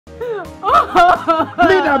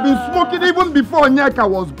Me that have been smoking even before Nyeka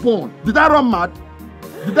was born. Did I run mad?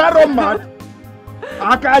 Did I run mad?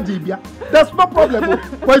 There's no problem.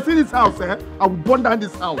 But you see this house, I will burn down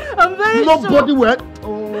this house. I'm very Nobody sure. will.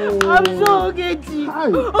 I'm so Ogechi.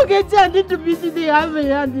 Ogechi, I need to be sure they have a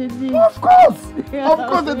hand in this. Of course. Of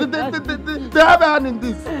course, they have a hand in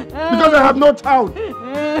this. Because they have no child.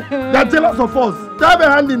 They are jealous of us. They have a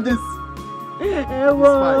hand in this.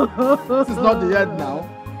 This is not the end now.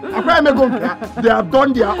 They have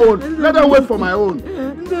done their own. Let them wait for my own.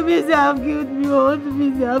 Ndubisi have killed me.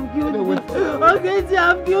 Ndubisi have killed me. Ogechi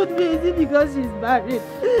have killed me. Is it because she's married?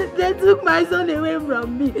 They took my son away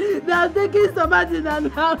from me. They are taking somebody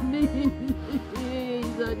and have me.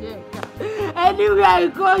 Anyway, I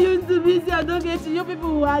call you Ndubisi and Ogechi. You people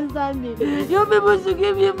who answer me. You people should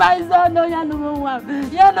give me my son. No, you no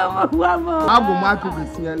one. You no one. I'm going to be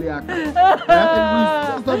sincerely.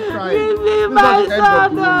 Give me my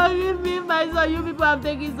son. Give me my son. You people have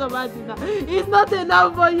taken somebody now. It's not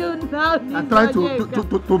enough for you now. I try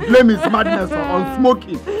to blame his madness on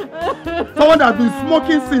smoking. Someone that has been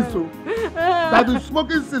smoking since. That has been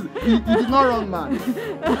smoking since. He did not run mad.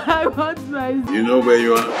 I want my son. You know where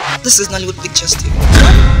you are? This is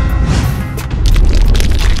Nollywoodpicturestv.